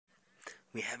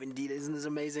We have indeed. Isn't this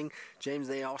amazing? James,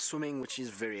 they are swimming, which is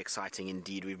very exciting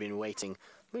indeed. We've been waiting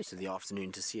most of the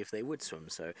afternoon to see if they would swim,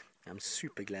 so I'm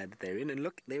super glad that they're in. And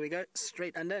look, there we go,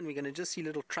 straight under, and we're going to just see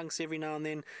little trunks every now and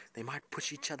then. They might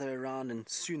push each other around, and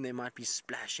soon they might be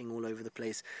splashing all over the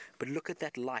place. But look at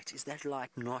that light. Is that light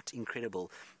not incredible?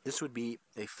 This would be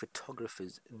a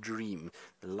photographer's dream.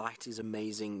 The light is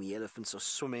amazing. The elephants are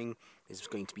swimming. There's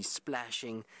going to be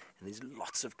splashing, and there's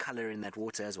lots of color in that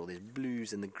water as well. There's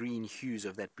blues, and the green hues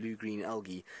of that blue-green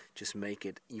algae just make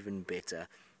it even better.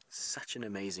 Such an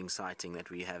amazing sighting that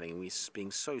we're having. We're being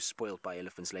so spoiled by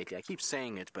elephants lately. I keep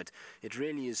saying it, but it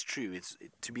really is true.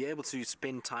 To be able to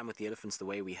spend time with the elephants the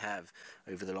way we have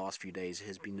over the last few days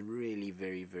has been really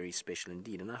very, very special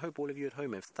indeed. And I hope all of you at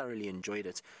home have thoroughly enjoyed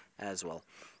it as well.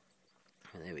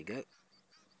 And there we go.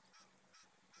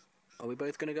 Are we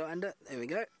both going to go under? There we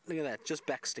go. Look at that, just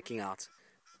back sticking out.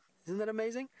 Isn't that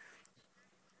amazing?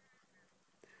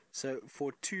 So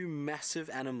for two massive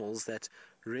animals that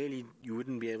really you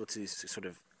wouldn't be able to sort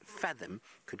of fathom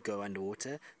could go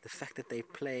underwater, the fact that they're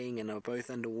playing and are both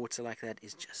underwater like that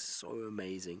is just so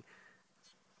amazing.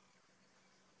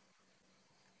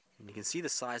 And you can see the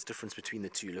size difference between the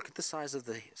two. Look at the size of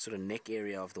the sort of neck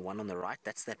area of the one on the right.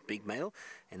 That's that big male.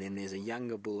 And then there's a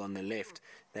younger bull on the left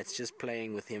that's just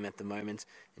playing with him at the moment.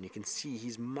 And you can see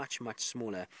he's much, much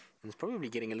smaller. And it's probably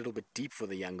getting a little bit deep for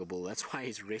the younger bull. That's why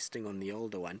he's resting on the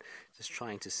older one, just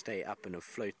trying to stay up and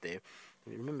afloat there.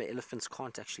 Remember, elephants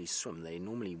can't actually swim. They're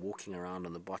normally walking around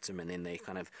on the bottom, and then they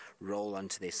kind of roll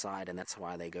onto their side, and that's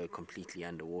why they go completely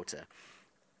underwater.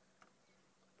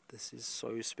 This is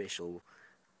so special.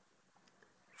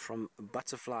 From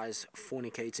butterflies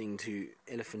fornicating to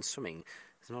elephants swimming.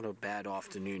 It's not a bad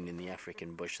afternoon in the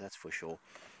African bush, that's for sure.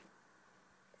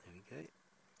 There we go.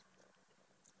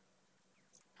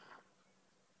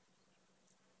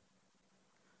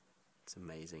 It's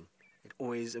amazing. It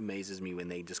always amazes me when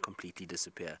they just completely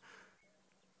disappear.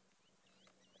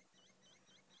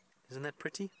 Isn't that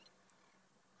pretty?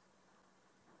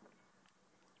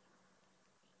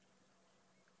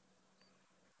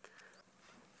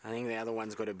 I think the other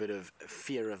one's got a bit of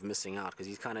fear of missing out because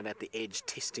he's kind of at the edge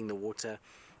testing the water.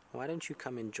 Why don't you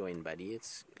come and join, buddy? It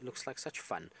looks like such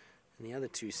fun. And the other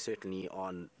two certainly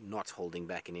are not holding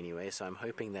back in any way, so I'm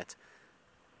hoping that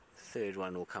the third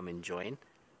one will come and join.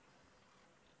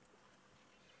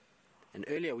 And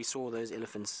earlier we saw those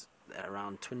elephants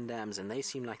around twin dams, and they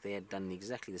seemed like they had done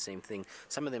exactly the same thing.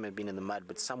 Some of them had been in the mud,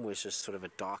 but some were just sort of a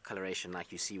dark coloration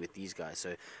like you see with these guys.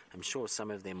 So I'm sure some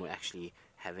of them were actually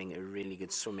having a really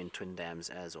good swim in twin dams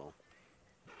as well.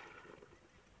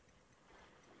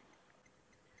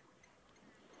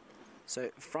 So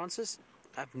Francis,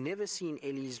 I've never seen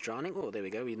Ellies drowning. Oh, there we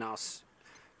go. We now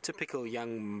typical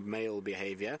young male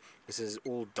behavior. This is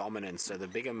all dominance. So the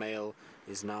bigger male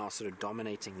is now sort of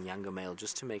dominating the younger male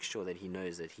just to make sure that he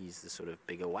knows that he's the sort of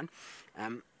bigger one.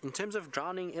 In terms of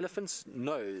drowning elephants,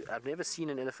 no, I've never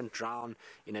seen an elephant drown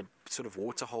in a sort of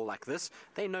water hole like this.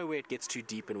 They know where it gets too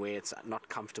deep and where it's not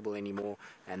comfortable anymore,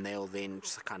 and they'll then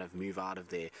just kind of move out of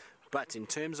there. But in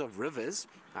terms of rivers,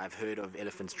 I've heard of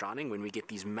elephants drowning when we get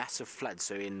these massive floods.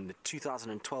 So in the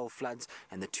 2012 floods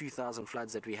and the 2000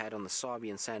 floods that we had on the Sabi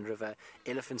and Sand River,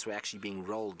 elephants were actually being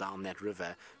rolled down that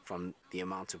river from the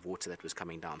amount of water that was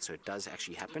coming down. So it does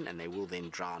actually happen, and they will then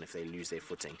drown if they lose their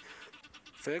footing.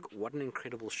 Ferg, what an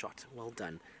incredible shot. Well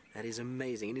done. That is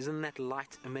amazing. And isn't that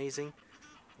light amazing?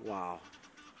 Wow.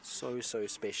 So, so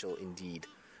special indeed.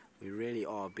 We really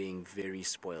are being very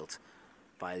spoilt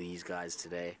by these guys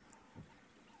today.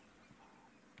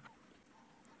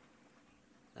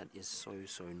 That is so,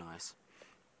 so nice.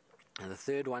 And the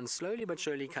third one slowly but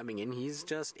surely coming in. He's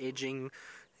just edging.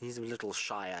 He's a little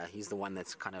shyer. He's the one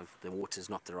that's kind of, the water's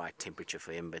not the right temperature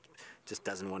for him, but just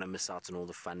doesn't want to miss out on all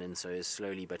the fun, and so is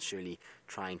slowly but surely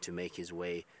trying to make his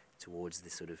way towards the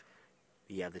sort of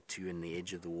the other two in the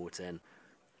edge of the water. And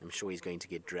I'm sure he's going to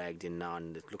get dragged in now,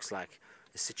 and it looks like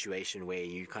a situation where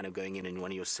you're kind of going in and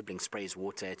one of your siblings sprays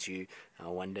water at you. I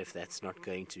wonder if that's not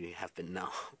going to happen now.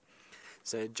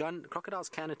 So, John, crocodiles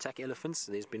can attack elephants.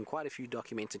 There's been quite a few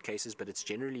documented cases, but it's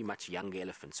generally much younger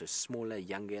elephants, so smaller,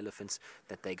 younger elephants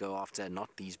that they go after, not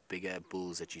these bigger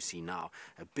bulls that you see now.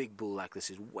 A big bull like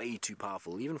this is way too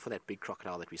powerful, even for that big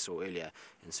crocodile that we saw earlier,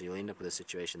 and so you'll end up with a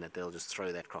situation that they'll just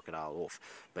throw that crocodile off.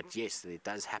 But yes, it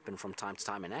does happen from time to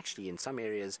time, and actually in some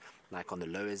areas, like on the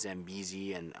lower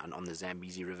Zambezi and on the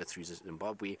Zambezi River through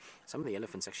Zimbabwe, some of the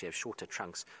elephants actually have shorter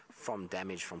trunks from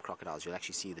damage from crocodiles. You'll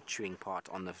actually see the chewing part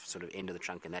on the sort of end of the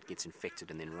trunk, and that gets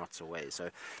infected and then rots away. So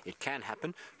it can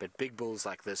happen, but big bulls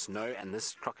like this know, and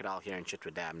this crocodile here in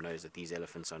Chitwa Dam knows that these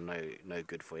elephants are no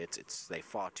good for it. They're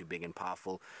far too big and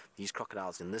powerful. These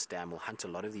crocodiles in this dam will hunt a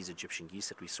lot of these Egyptian geese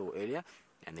that we saw earlier,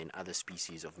 and then other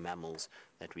species of mammals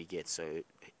that we get, so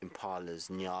impalas,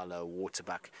 nyala,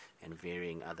 waterbuck, and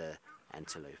varying other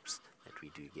antelopes that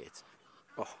we do get.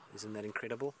 Oh, isn't that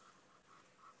incredible?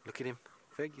 Look at him.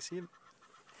 Ferg, you see him?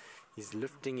 He's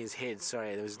lifting his head.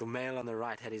 Sorry, there was the male on the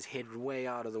right, had his head way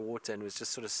out of the water and was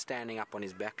just sort of standing up on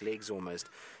his back legs almost.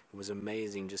 It was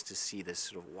amazing just to see this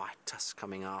sort of white tusk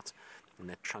coming out and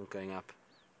that trunk going up.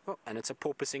 Oh, and it's a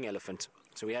porpoising elephant.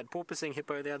 So we had porpoising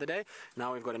hippo the other day.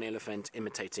 Now we've got an elephant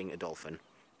imitating a dolphin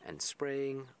and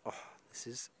spraying. Oh, this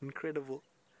is incredible.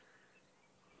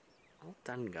 Well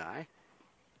done, guy.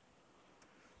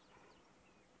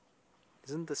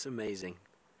 Isn't this amazing?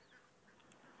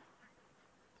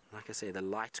 Like I say, the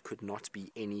light could not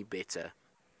be any better.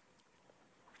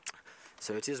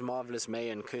 So it is marvelous. May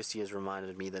and Kirsty has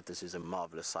reminded me that this is a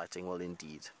marvelous sighting. Well,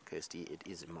 indeed, Kirsty, it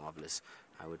is marvelous.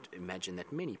 I would imagine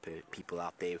that many people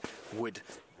out there would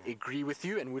agree with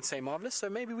you and would say marvelous. So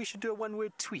maybe we should do a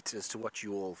one-word tweet as to what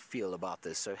you all feel about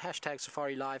this. So hashtag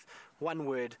Safari Live, one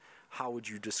word. How would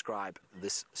you describe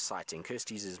this sighting?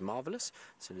 Kirsty's is marvelous.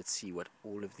 So let's see what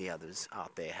all of the others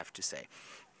out there have to say.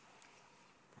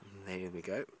 There we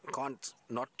go. Can't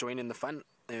not join in the fun.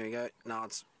 There we go. Now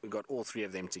we've got all three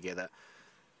of them together.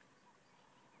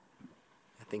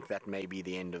 I think that may be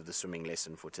the end of the swimming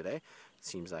lesson for today. It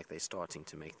seems like they're starting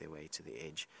to make their way to the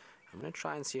edge. I'm going to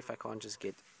try and see if I can't just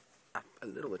get up a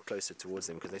little bit closer towards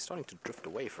them, because they're starting to drift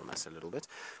away from us a little bit.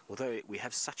 Although we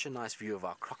have such a nice view of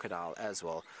our crocodile as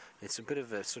well. It's a bit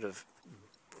of a sort of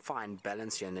fine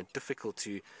balance here, and it's difficult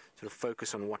to sort of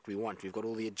focus on what we want. We've got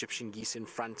all the Egyptian geese in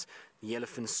front, the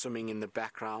elephants swimming in the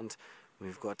background.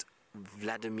 We've got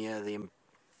Vladimir the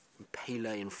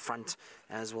impaler in front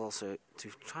as well. So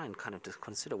to try and kind of just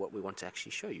consider what we want to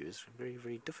actually show you is very,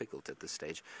 very difficult at this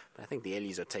stage. But I think the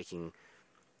Ellies are taking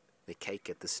the cake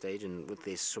at this stage, and with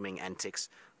their swimming antics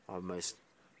are most.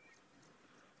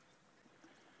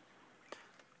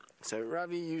 So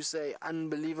Ravi, you say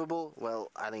unbelievable.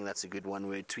 Well, I think that's a good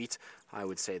one-word tweet. I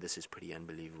would say this is pretty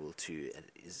unbelievable too. It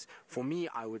is, for me,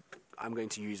 I'm going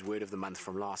to use word of the month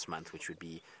from last month, which would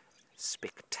be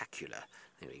spectacular.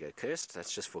 There we go, Kirst.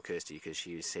 That's just for Kirsty, because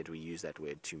she said we use that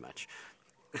word too much.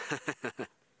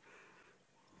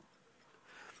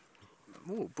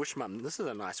 Oh, Bushmum, this is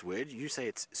a nice word. You say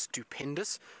it's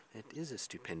stupendous. It is a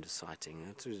stupendous sighting.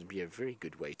 It would be a very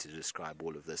good way to describe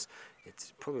all of this.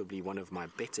 It's probably one of my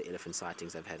better elephant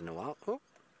sightings I've had in a while. Oh,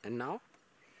 and now?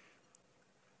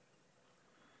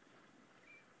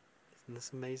 Isn't this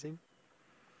amazing?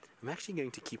 I'm actually going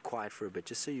to keep quiet for a bit,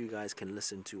 just so you guys can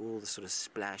listen to all the sort of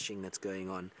splashing that's going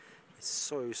on. It's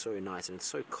so, so nice, and it's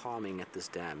so calming at this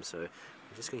dam. So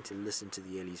I'm just going to listen to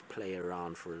the Ellies play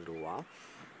around for a little while.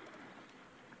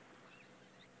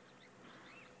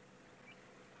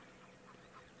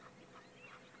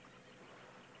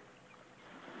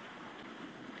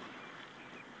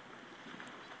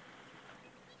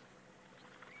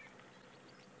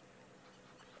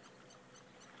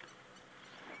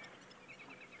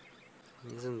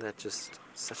 Isn't that just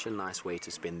such a nice way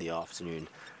to spend the afternoon?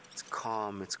 It's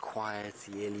calm, it's quiet,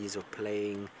 the Ellies are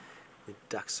playing, the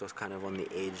ducks are kind of on the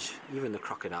edge. Even the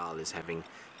crocodile is having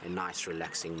a nice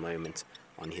relaxing moment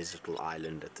on his little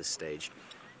island at this stage.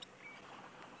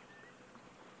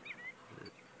 I'll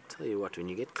tell you what, when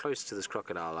you get close to this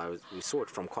crocodile, we saw it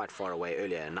from quite far away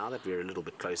earlier, and now that we're a little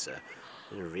bit closer,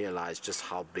 you realize just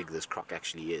how big this croc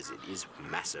actually is. It is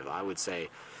massive. I would say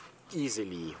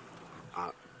easily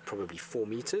probably 4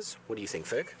 meters. What do you think,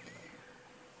 Ferg?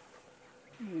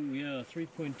 Yeah,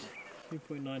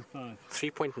 3.95.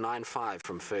 3.95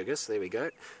 from Fergus, there we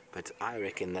go. But I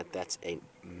reckon that that's a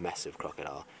massive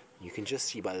crocodile. You can just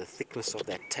see by the thickness of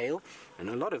that tail, and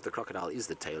a lot of the crocodile is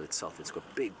the tail itself. It's got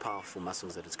big, powerful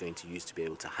muscles that it's going to use to be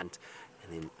able to hunt.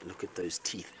 And then look at those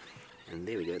teeth. And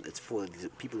there we go. That's for the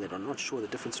people that are not sure the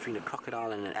difference between a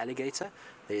crocodile and an alligator.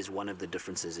 There's one of the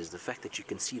differences, is the fact that you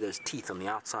can see those teeth on the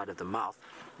outside of the mouth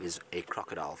is a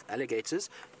crocodile. Alligators,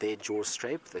 their jaws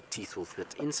scrape, the teeth will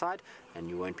fit inside, and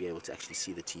you won't be able to actually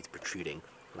see the teeth protruding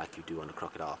like you do on a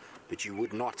crocodile. But you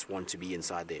would not want to be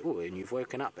inside there. Oh, and you've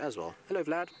woken up as well. Hello,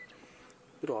 Vlad.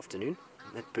 Good afternoon.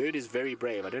 That bird is very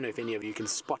brave. I don't know if any of you can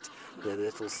spot the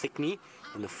little thick knee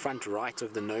in the front right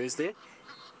of the nose there.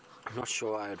 I'm not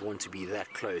sure I'd want to be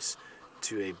that close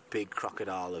to a big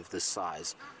crocodile of this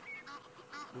size.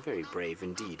 Very brave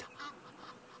indeed.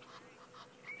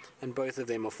 and both of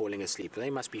them are falling asleep. They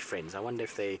must be friends. I wonder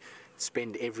if they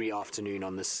spend every afternoon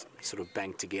on this sort of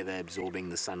bank together, absorbing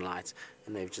the sunlight,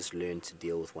 and they've just learned to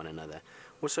deal with one another.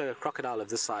 Also, a crocodile of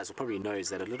this size will probably knows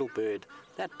that a little bird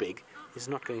that big is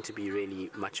not going to be really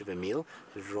much of a meal.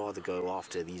 It would rather go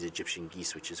after these Egyptian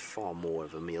geese, which is far more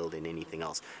of a meal than anything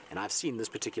else. And I've seen this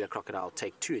particular crocodile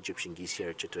take 2 Egyptian geese here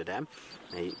at Chitwa Dam.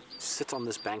 They sit on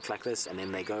this bank like this, and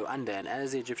then they go under, and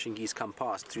as the Egyptian geese come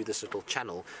past through this little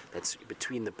channel that's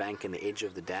between the bank and the edge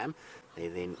of the dam, they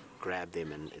then grab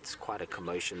them, and it's quite a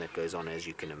commotion that goes on, as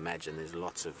you can imagine. There's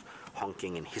lots of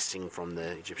honking and hissing from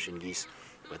the Egyptian geese.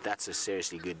 But that's a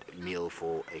seriously good meal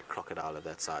for a crocodile of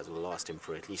that size. It will last him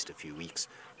for at least a few weeks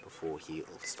before he'll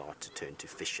start to turn to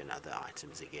fish and other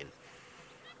items again.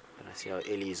 But I see how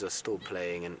Ellies are still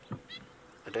playing, and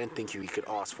I don't think we could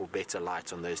ask for better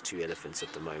light on those 2 elephants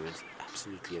at the moment.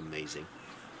 Absolutely amazing.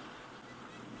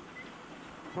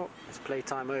 Oh, it's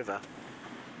playtime over.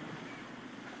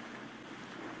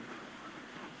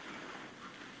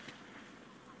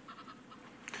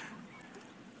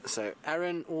 So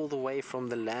Aaron, all the way from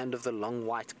the land of the long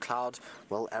white cloud.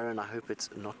 Well, Aaron, I hope it's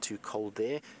not too cold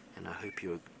there, and I hope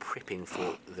you're prepping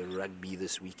for the rugby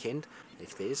this weekend.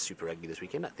 If there is Super Rugby this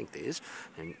weekend, I think there is,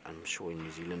 and I'm sure in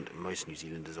New Zealand, most New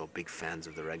Zealanders are big fans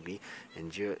of the rugby.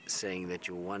 And you're saying that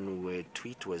your one-word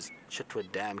tweet was Chitwa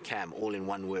Dam Cam, all in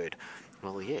one word.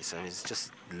 Well, yes, it's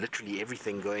just literally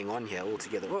everything going on here all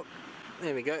together. Oh,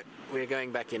 there we go. We're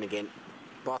going back in again.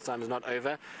 Bath time is not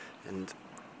over, and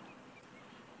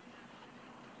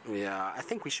yeah, I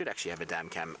think we should actually have a dam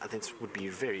cam. I think it would be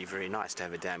very, very nice to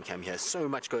have a dam cam here. So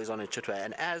much goes on in Chitwa,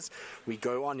 and as we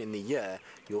go on in the year,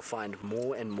 you'll find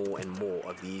more and more and more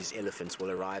of these elephants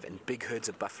will arrive, and big herds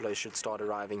of buffalo should start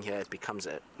arriving here. It becomes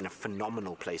a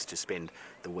phenomenal place to spend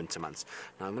the winter months.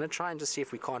 Now, I'm going to try and just see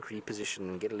if we can't reposition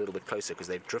and get a little bit closer, because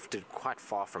they've drifted quite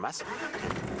far from us.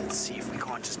 Let's see if we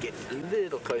can't just get a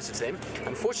little closer to them.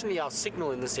 Unfortunately, our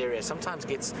signal in this area sometimes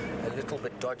gets a little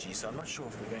bit dodgy, so I'm not sure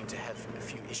if we're going to have a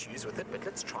few issues with it, but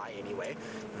let's try anyway.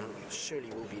 Surely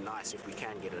will be nice if we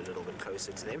can get a little bit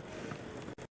closer to them.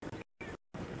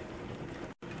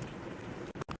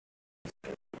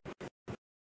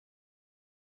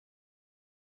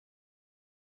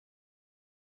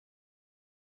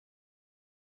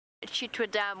 Chitwa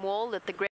Dam wall that the